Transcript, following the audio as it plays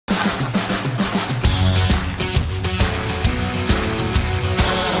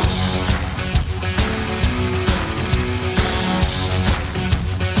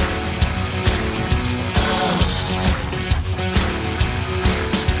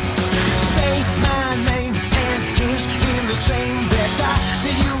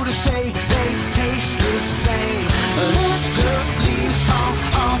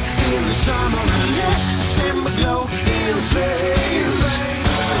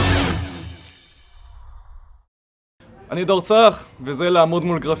אני דור צח, וזה לעמוד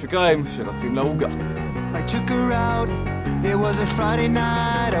מול גרפיקאים שרצים לעוגה. I took her out, it was a Friday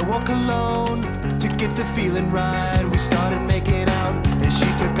night, I woke alone to get the feeling right. We started making out and she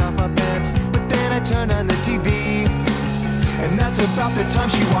took off my pants, but then I turned on the TV and that's about the time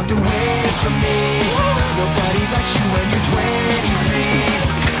she walked away from me. Nobody likes you when you're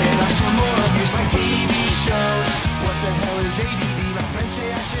 23 and I still more abuse my TV shows. What the hell is ADD? My friends say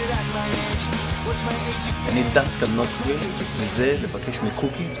I should act my age. What's my age? אני דסקל וזה לבקש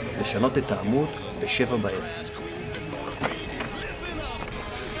מקוקי לשנות את העמוד ב7 בערב.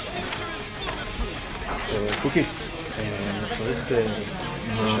 קוקי, אני צריך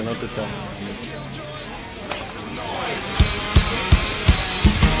לשנות את העמוד.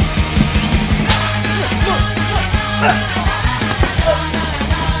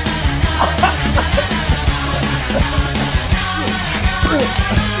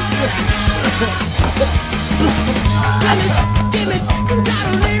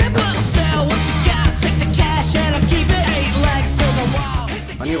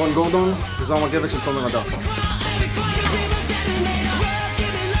 אני רון גורדון, וזו המגבת של תומר הדר.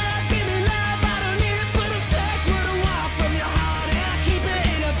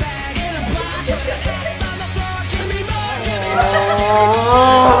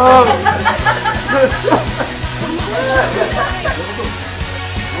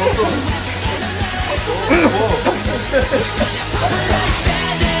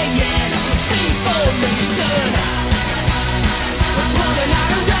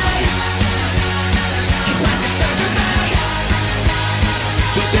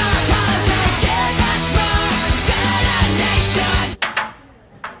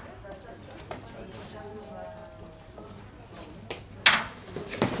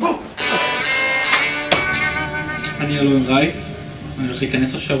 אני אלון רייס, אני הולך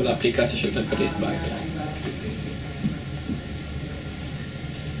להיכנס עכשיו לאפליקציה של כלכליסט באייפד.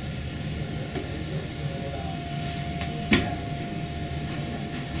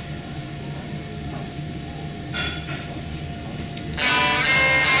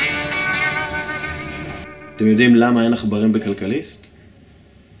 אתם יודעים למה אין עכברים בכלכליסט?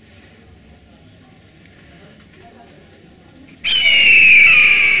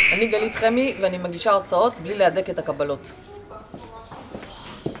 אני גלית חמי ואני מגישה הרצאות בלי להדק את הקבלות.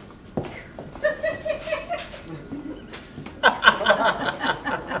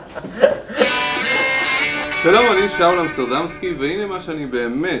 שלום, אני שאול אמסטרדמסקי, והנה מה שאני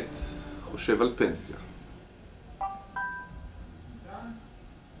באמת חושב על פנסיה.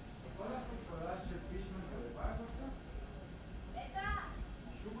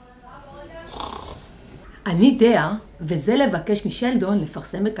 אני דעה, וזה לבקש משלדון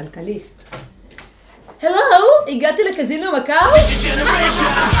לפרסם בכלכליסט. הלו, הגעתי לקזינו מקאו?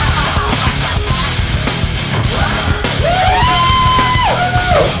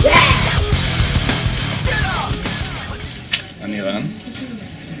 אני רן,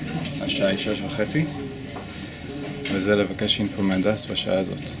 השעה היא 6:30, וזה לבקש אינפו מהנדס בשעה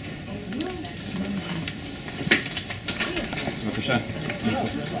הזאת. בבקשה, אינפו.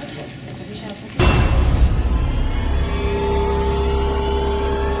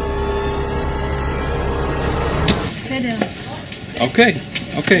 בסדר.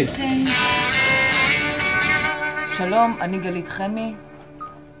 אוקיי. שלום, אני גלית חמי,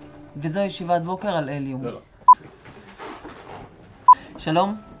 וזו ישיבת בוקר על אליום. לא.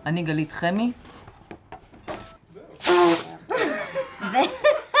 שלום, אני גלית חמי.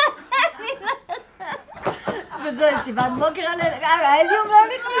 וזו ישיבת בוקר על אליום לא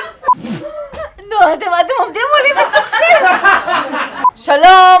נכנס. נו, אתם עומדים מולי וצוחקים.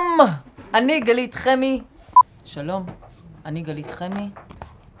 שלום, אני גלית חמי. שלום, אני גלית חמי.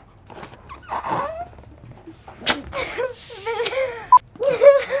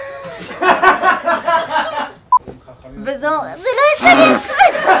 וזו, זה לא יצא.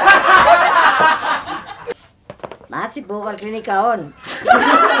 מה הסיפור על קליניקה הון?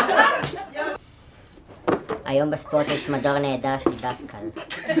 היום בספורט יש מדור נהדר של דסקל.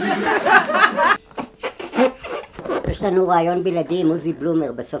 יש לנו רעיון בלעדי עם עוזי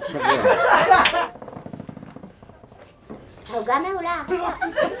בלומר בסוף שבוע. עוגה מעולה.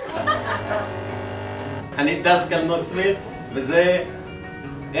 אני דסקל נוצמיר, וזה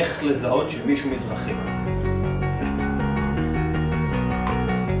איך לזהות שמישהו מזרחי.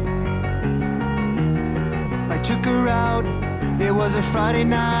 I took her out, it was a Friday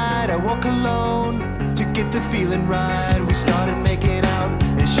night, I woke alone to get the feeling right. We started making out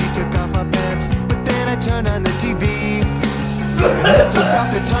and she took off my pants, but then I turned on the TV and that's about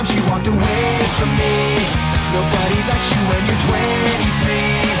the time she walked away from me. Nobody likes you when you're 23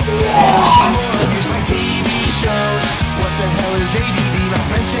 and I still more abuse my TV shows.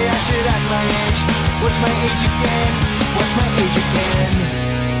 What's my age again? What's my age again?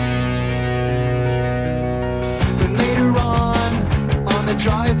 Then later on the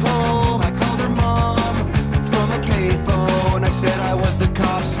drive home, I called her mom from a payphone. I said I was the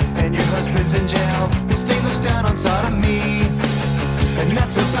cops and your husband's in jail. The state looks down on sodomy, and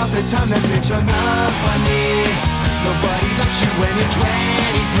that's about the time that bitch hung up on me. Nobody likes you when you're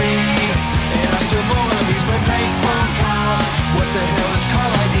 23.